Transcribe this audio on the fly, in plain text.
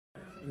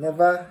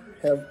Never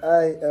have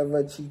I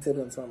ever cheated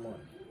on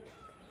someone.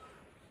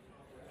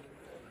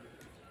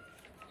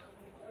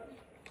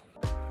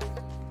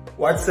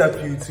 What's up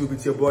YouTube,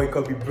 it's your boy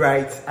Copy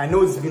Bright. I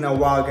know it's been a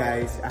while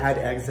guys, I had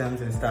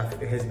exams and stuff,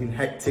 it has been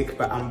hectic,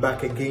 but I'm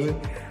back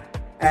again.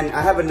 And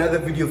I have another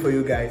video for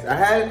you guys. I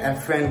had a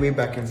friend way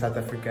back in South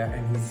Africa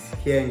and he's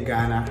here in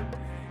Ghana.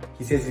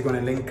 He says he's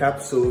gonna link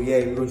up, so yeah,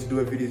 we're going to do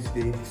a video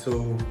today.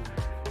 So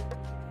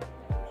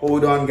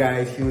hold on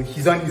guys,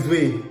 he's on his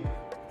way.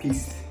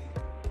 Peace.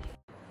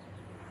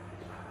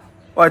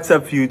 What's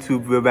up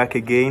YouTube, we're back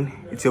again.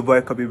 It's your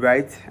boy Copy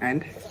Bright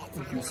and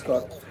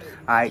Scott.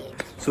 Alright,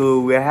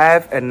 so we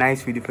have a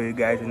nice video for you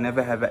guys, a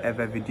never have I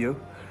ever video,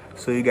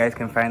 so you guys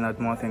can find out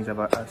more things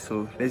about us.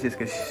 So let's just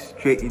get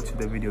straight into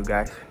the video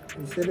guys.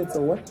 You said it's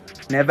a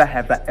what? Never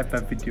have I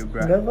ever video,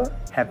 bro. Never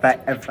have I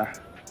ever.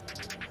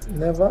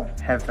 Never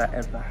have I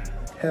ever.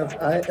 Have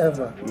I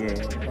ever?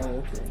 Yeah.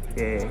 Oh,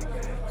 okay.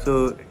 Yeah.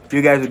 So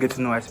you guys will get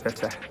to know us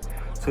better.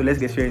 So let's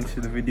get straight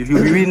into the video.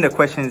 He'll be reading the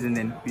questions and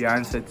then we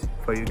answer it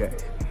for you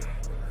guys.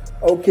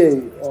 Okay,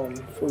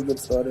 before we get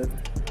started,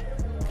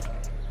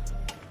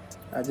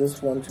 I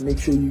just want to make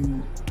sure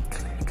you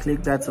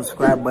click that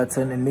subscribe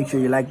button and make sure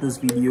you like this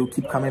video.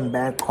 Keep coming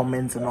back,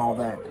 comments and all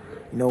that.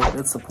 You know,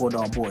 let's support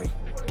our boy.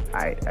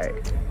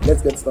 Alright.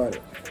 Let's get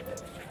started.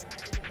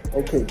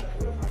 Okay,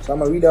 so I'm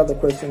gonna read out the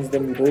questions,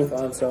 then we both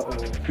answer.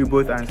 We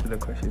both answer the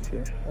questions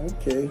here.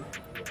 Okay.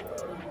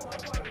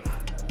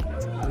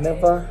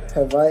 Never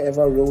have I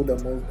ever rode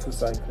a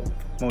motorcycle.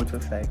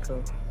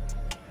 Motorcycle.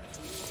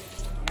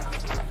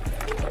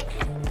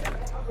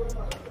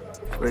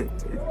 Wait.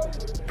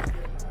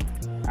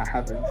 I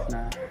haven't.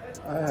 Nah.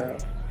 I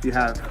have. You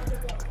have.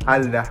 How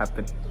did that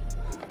happen?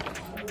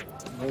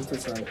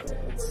 Motorcycle.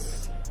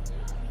 It's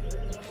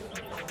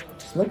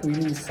not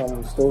really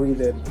some story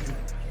that.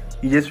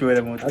 You just rode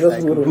a motorcycle. I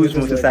just rode a Whose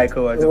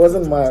motorcycle was it? It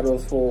wasn't mine. It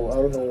was for, I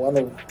don't know, one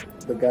of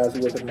the guys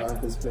who worked at my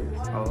uncle's place.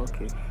 Oh,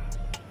 okay.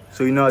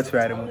 So you know how to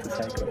ride a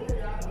motorcycle?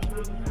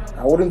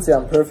 I wouldn't say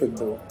I'm perfect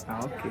though.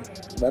 Ah, okay.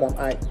 But I'm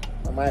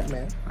aight,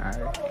 man.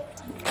 Alright.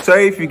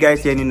 Sorry if you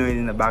guys hear any noise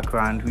in the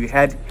background. We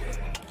had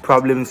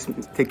problems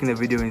taking the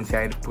video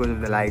inside because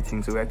of the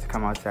lighting, so we had to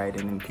come outside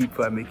and then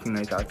people are making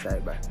noise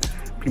outside, but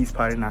please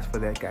pardon us for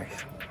that guys.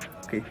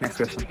 Okay, next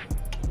question.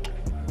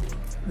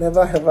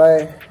 Never have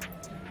I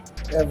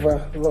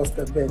ever lost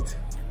a bet.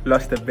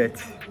 Lost a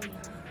bet.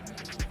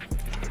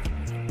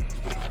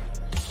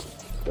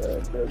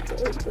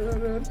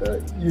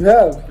 You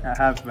have? I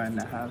have, man,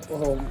 I have.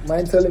 Oh,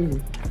 mind telling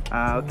me?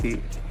 Okay.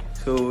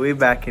 So way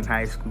back in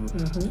high school,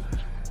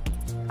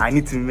 I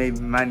need to make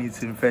money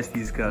to impress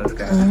these girls,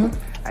 guys.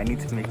 I need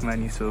to make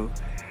money, so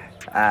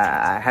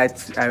I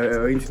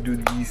went to do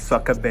these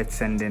soccer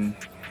bets, and then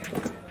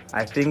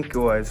I think it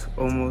was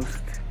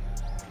almost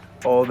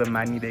all the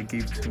money they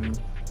gave to me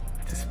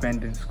to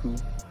spend in school.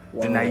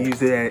 Wow. And I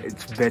used it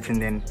to bet,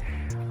 and then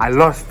I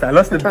lost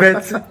the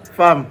bet,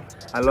 fam.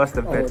 I lost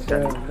the bet.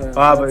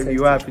 How about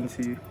you? What happened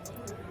to you?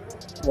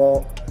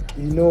 Well,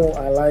 you know,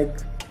 I like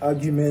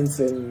arguments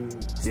and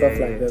stuff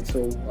like that.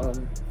 So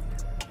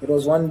it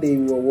was one day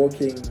we were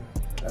walking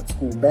at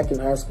school, back in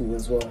high school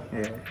as well.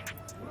 Yeah.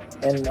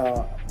 And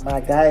my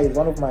guy,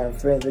 one of my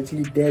friends,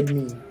 actually dared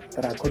me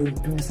that I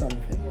couldn't do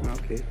something.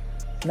 Okay.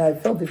 And I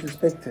felt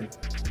disrespected.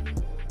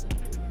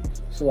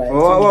 So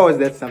what was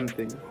that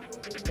something?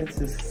 Let's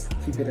just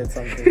keep it at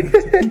something.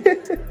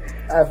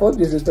 I felt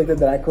disrespected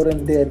that I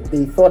couldn't.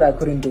 They thought I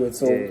couldn't do it,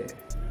 so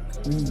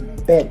we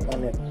bet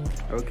on it.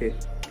 Okay.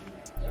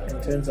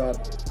 And turns out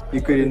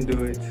you couldn't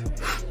do it.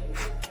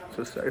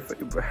 So sorry for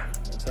you, bro.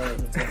 It's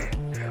alright.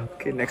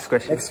 Okay, next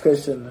question. Next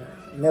question.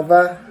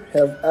 Never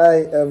have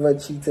I ever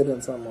cheated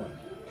on someone.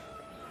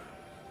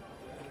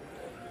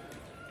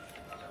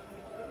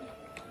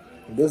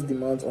 This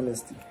demands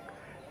honesty.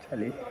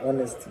 Charlie.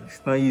 Honesty.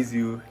 It's not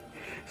easy.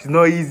 It's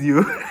not easy.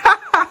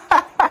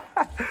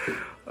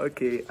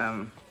 Okay,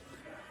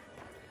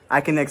 I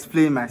can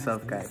explain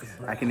myself, guys.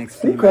 I can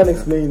explain. You can't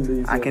explain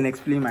this. I can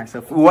explain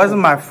myself. It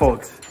wasn't my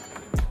fault.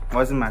 It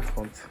wasn't my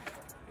fault.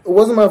 It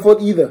wasn't my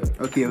fault either.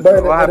 Okay.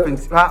 But what happened?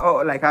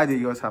 How did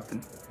yours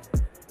happen?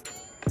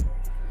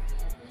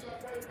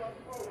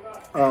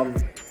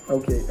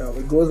 Okay.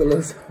 It goes a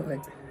little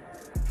like,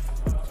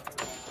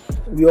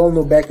 we all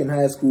know back in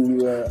high school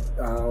we were,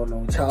 I don't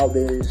know,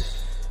 childish,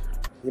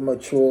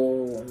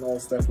 immature, and all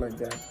stuff like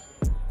that.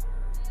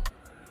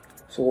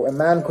 So a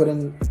man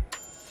couldn't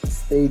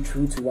stay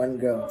true to one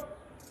girl.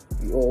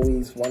 He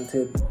always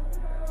wanted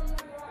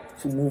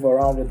to move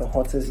around with the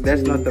hottest.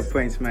 That's not the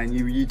point, man.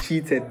 You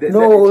cheated.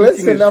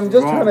 Listen, I'm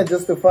just trying to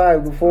justify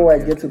before I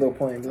get to the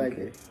point.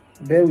 Like,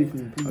 bear with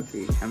me, please.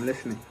 Okay, I'm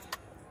listening.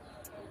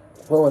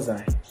 Where was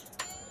I?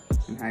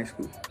 In high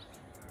school.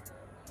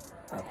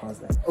 I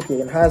paused that.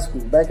 Okay, in high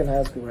school, back in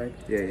high school, right?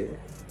 Yeah.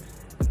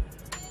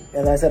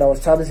 And I said I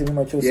was childish and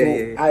immature,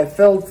 so I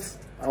felt,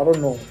 I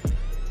don't know,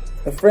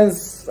 the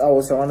friends I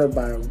was surrounded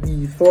by,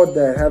 we thought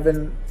that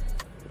having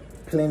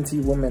plenty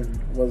women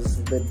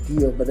was the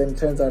deal, but then it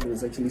turns out it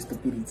was actually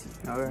stupidity.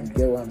 You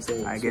get what I'm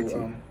saying? I get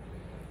you.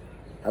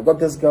 I got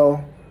this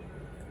girl,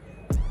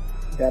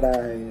 that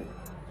I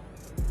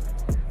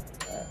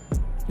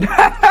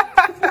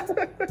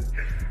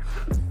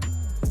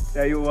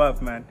Yeah, you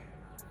what, man?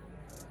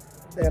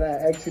 That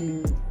I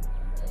actually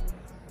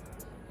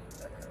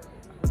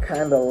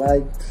kind of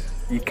liked.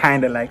 You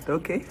kind of liked,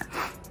 okay.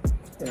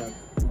 Yeah,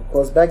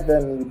 because back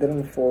then we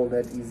didn't fall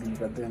that easily,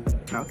 but then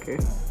Okay.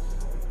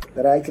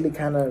 that I actually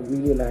kind of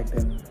really liked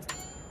them.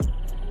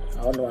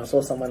 I don't know, I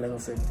saw someone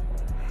else say.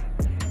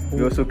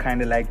 You also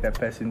kind of like that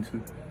person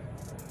too.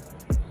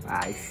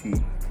 I see.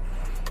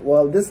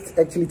 Well, this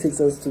actually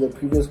takes us to the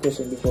previous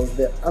question, because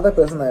the other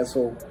person I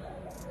saw,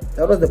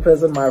 that was the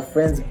person my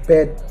friends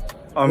bet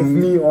with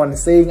me on,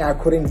 saying I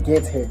couldn't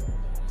get her.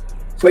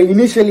 So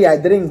initially I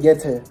didn't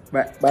get her,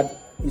 but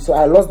so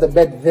I lost the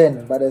bet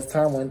then, but as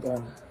time went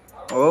on.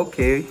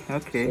 Okay.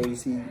 So you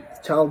see,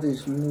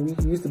 childish, we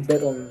used to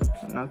bet on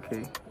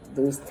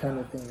those kind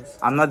of things.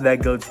 I'm not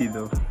that guilty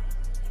though.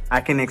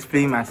 I can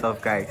explain myself,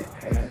 guys.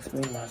 I can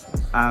explain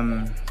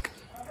myself.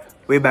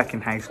 Way back in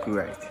high school,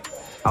 right?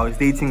 I was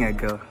dating a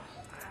girl,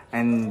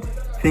 and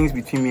things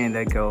between me and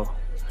that girl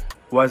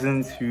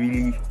wasn't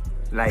really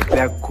like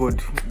that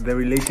good. The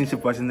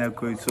relationship wasn't that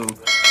good, so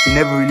we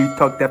never really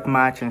talked that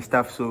much and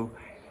stuff. So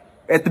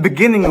at the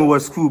beginning it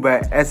was cool,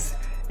 but as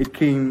it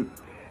came,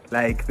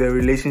 like, the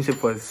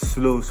relationship was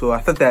slow. So I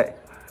thought that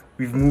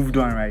we've moved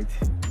on, right?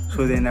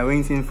 So then I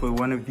went in for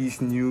one of these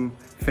new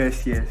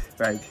first years,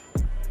 right?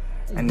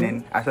 And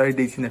then I started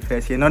dating the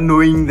first year, not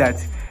knowing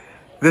that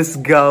this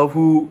girl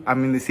who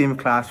I'm in the same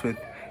class with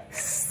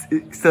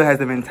still has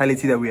the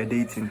mentality that we are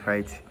dating,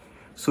 right?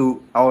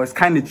 So I was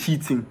kind of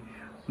cheating,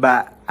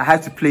 but I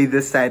had to play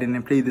this side and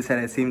then play this side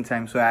at the same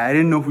time. So I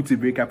didn't know who to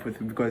break up with,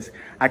 because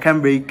I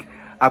can't break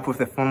up with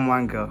the Form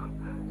 1 girl.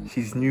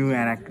 She's new,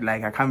 and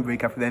I can't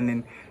break up with her. And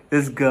then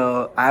this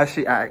girl,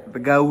 the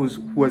girl who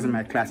was in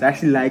my class, I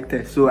actually liked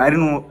her, so I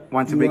didn't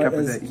want to break up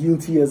with her. As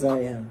guilty as I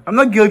am. I'm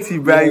not guilty,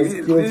 bro.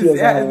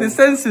 There's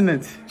sense in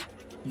it.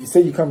 You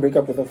say you can't break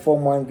up with a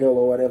Form 1 girl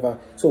or whatever.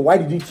 So why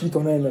did you cheat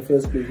on her in the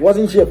first place?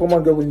 Wasn't she a Form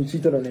 1 girl when you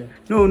cheated on her?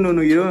 No,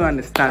 you don't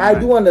understand. I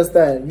do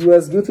understand. You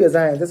as guilty as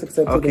I am. Just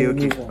accept it.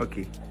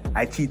 Okay.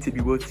 I cheated.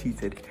 We both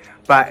cheated.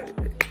 But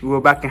we were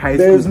back in high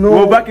school. We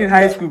were back in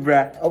high school,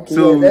 bruh. Okay,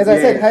 so, as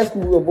I said, high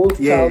school, we were both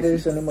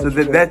childish and immature.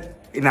 So that,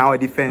 in our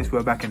defense, we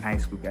were back in high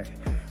school, guys.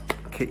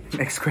 Okay,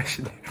 next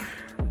question.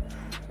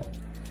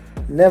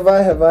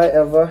 Never have I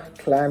ever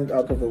climbed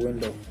out of a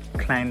window.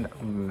 Climbed?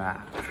 Nah.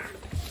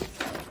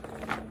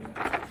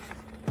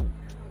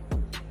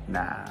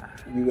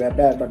 You were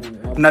bad,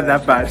 but not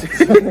that bad.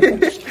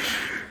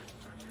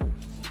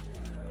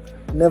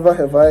 Never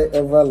have I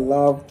ever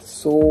laughed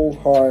so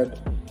hard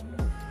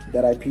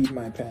that I peed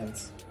my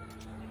pants.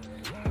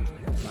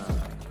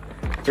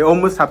 It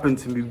almost happened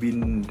to me,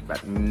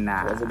 but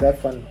nah. Was it that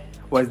funny?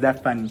 Was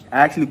that funny? I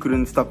actually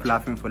couldn't stop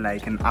laughing for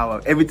like an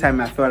hour. Every time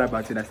I thought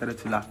about it, I started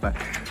to laugh, but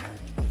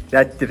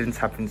that didn't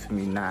happen to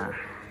me. Nah.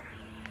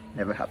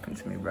 Never happened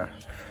to me, bro.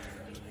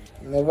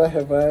 Never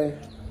have I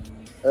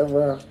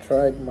ever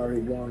tried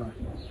marijuana.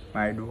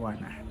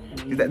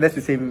 That's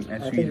the same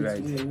as weed,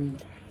 right?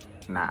 Weed.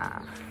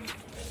 Nah.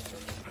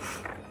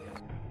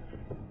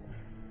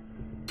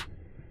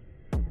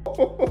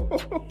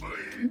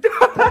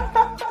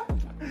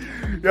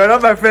 You're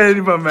not my friend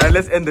anymore, man.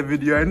 Let's end the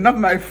video. You're not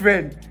my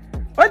friend.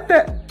 What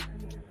the?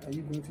 Are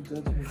you going to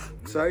judge me?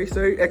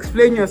 Sorry.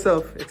 Explain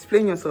yourself,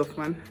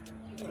 man.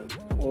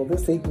 Well,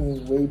 this takes me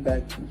way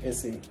back to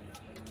SA.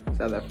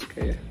 South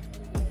Africa, yeah.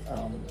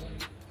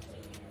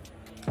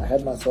 I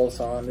had myself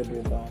surrounded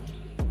with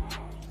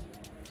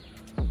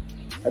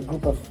a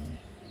group of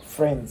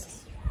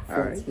friends.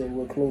 Alright. They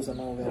were close and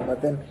all that.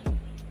 But then,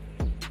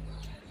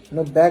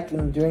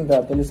 during the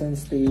adolescent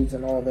stage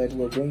and all that,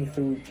 we were going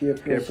through peer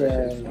pressure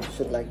and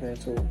shit like that.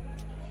 So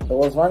there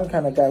was one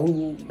kind of guy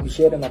who we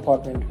shared an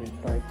apartment with,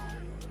 right?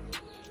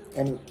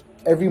 And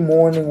every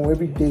morning or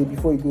every day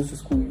before he goes to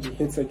school, he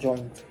hits a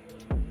joint.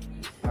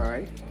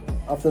 Alright.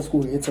 After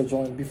school, he hits a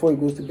joint. Before he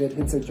goes to bed,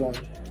 hits a joint.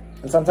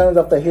 And sometimes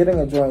after hitting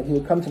a joint,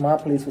 he'll come to my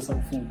place for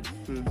some food.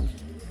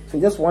 So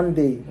just one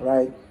day,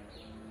 right,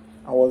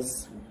 we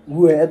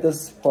were at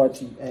this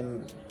party,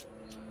 and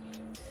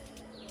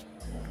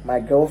my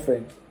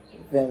girlfriend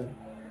then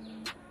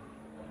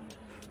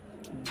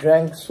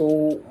drank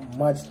so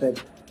much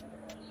that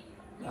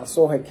I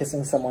saw her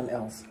kissing someone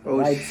else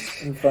right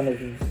in front of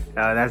me.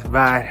 Oh, that's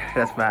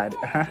bad.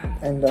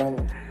 And I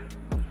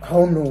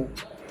don't know.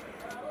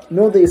 You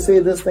know, they say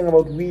this thing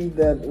about weed,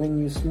 that when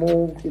you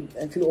smoke, it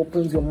actually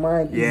opens your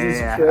mind.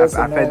 Yeah, I've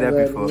heard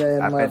that before.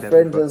 Yeah, and my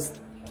friend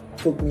just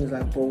took me,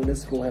 like, bro,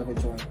 let's go have a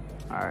joint.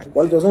 Alright.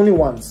 Well, it was only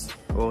once.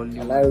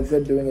 And I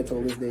regret doing it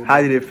all this day.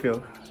 How did it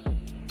feel?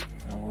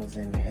 I was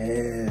in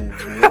hell.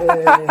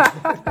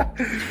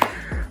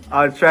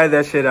 I'll try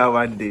that shit out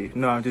one day.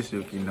 No, I'm just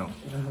joking, no.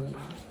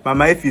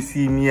 Mama, if you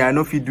see me, I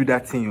know if you do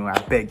that thing, I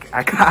beg.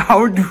 I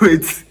won't do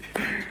it.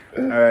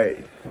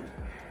 Alright.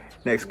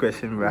 Next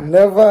question, bro.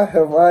 Never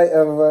have I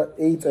ever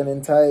ate an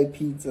entire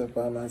pizza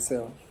by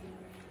myself.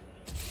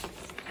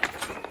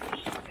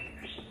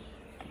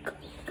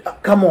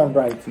 Come on,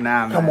 right?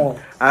 Nah, man. Come on.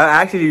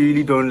 I actually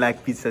really don't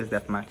like pizzas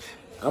that much.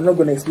 I'm not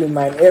gonna explain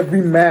mine.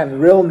 Every man,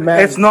 real man.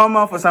 It's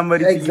normal for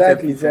somebody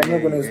exactly, to eat a pizza. So I'm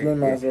not gonna explain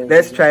myself.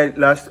 Let's try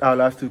our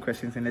last 2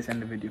 questions and let's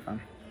end the video,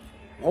 fam.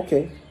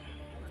 Okay.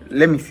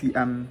 Let me see.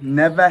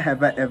 Never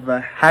have I ever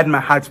had my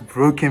heart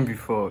broken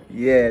before.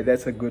 Yeah,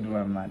 that's a good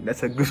one, man.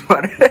 That's a good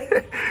one.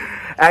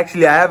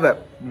 Actually, I have a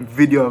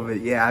video of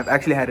it. Yeah, I've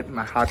actually had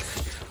my heart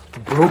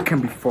broken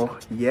before.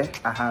 Yeah,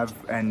 I have.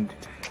 And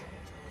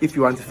if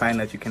you want to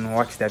find out, you can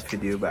watch that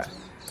video. But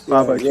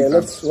what about you? Yeah,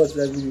 let's watch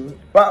that video.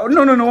 But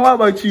no. What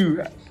about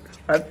you?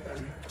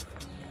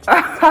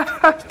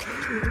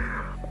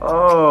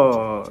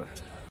 Oh.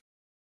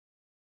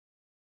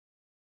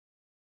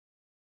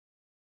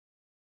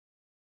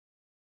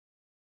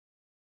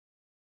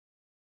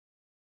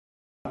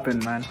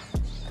 Man,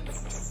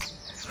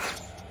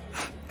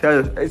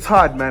 it's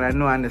hard, man. I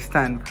know, I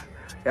understand.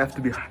 You have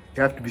to be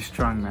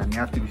strong, man. You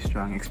have to be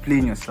strong.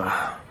 Explain yourself.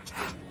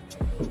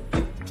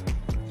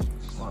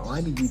 Why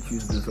did you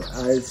choose this one?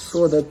 I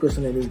saw that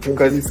question and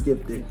intentionally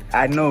skipped it.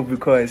 I know,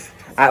 because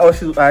I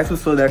also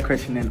saw that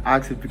question and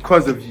asked it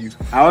because of you.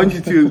 I want you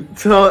to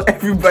tell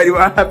everybody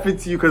what happened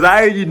to you, because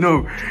I already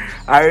know,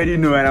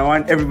 and I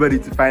want everybody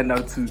to find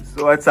out too.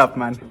 So what's up,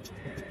 man?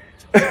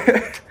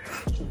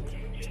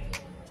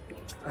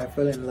 I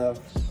fell in love.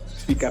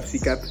 Speak up.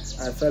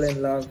 I fell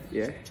in love.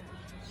 Yeah.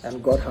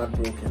 And got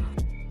heartbroken.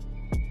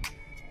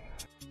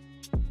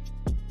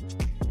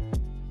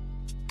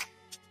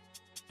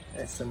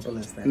 As simple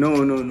as that.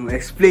 No.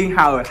 Explain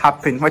how it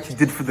happened, what you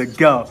did for the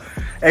girl.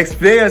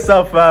 Explain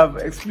yourself,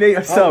 explain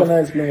yourself. How can I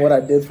explain what I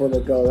did for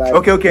the girl? Like,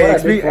 okay.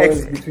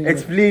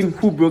 Explain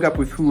who broke up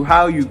with who,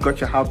 how you got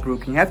your heart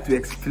broken. You have to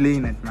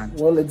explain it, man.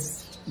 Well,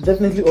 it's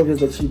definitely obvious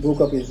that she broke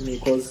up with me,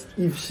 because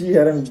if she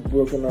hadn't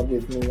broken up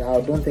with me,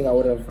 I don't think I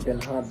would have been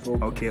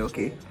heartbroken.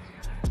 Okay.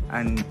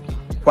 And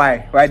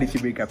why did she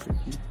break up with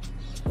you?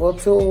 Well,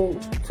 till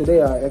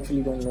today I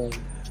actually don't know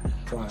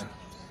why.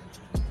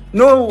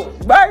 No,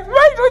 why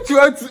don't you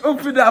want to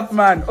open up,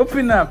 man?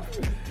 Open up.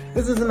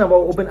 This isn't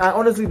about open. I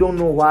honestly don't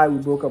know why we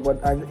broke up, but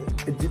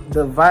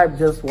the vibe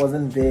just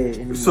wasn't there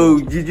anymore. So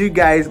did you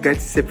guys get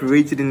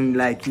separated and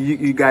like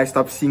you guys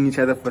stopped seeing each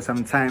other for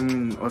some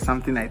time or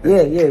something like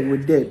that? Yeah, we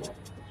did.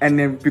 And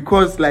then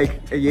because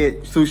like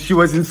so she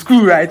was in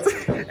school, right?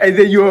 And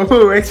then you were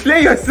home.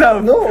 Explain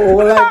yourself. No,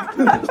 like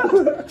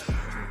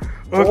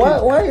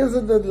okay. Why is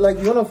it that like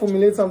you wanna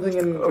formulate something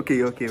and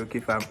okay,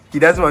 fam. He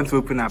doesn't want to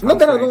open up. Not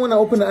that I don't want to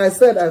open up. I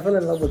said I fell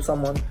in love with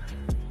someone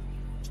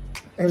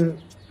and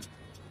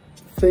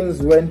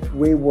things went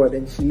wayward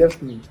and she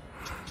left me.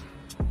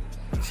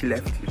 She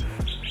left you.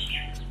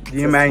 Do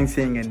you mind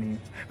saying a name?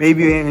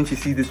 Maybe when she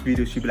sees this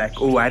video, she'll be like,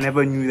 oh, I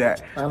never knew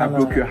that I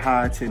broke your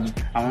heart and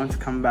I want to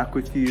come back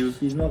with you.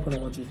 She's not going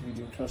to watch this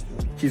video, trust me.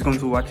 She's going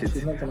to watch it.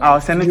 I'll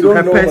send it to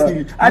her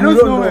personally. I don't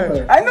know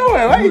her. I know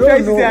her. Why are you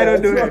trying to say I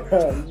don't know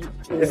her?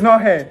 It's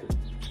not her.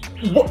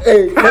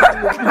 Hey.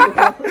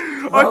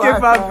 Okay,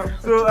 fam.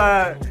 So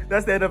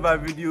that's the end of our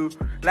video.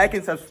 Like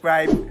and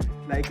subscribe.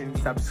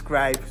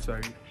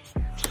 Sorry.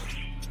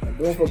 And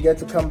don't forget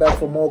to come back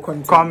for more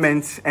content.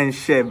 Comment and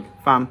share,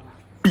 fam.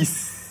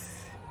 Peace.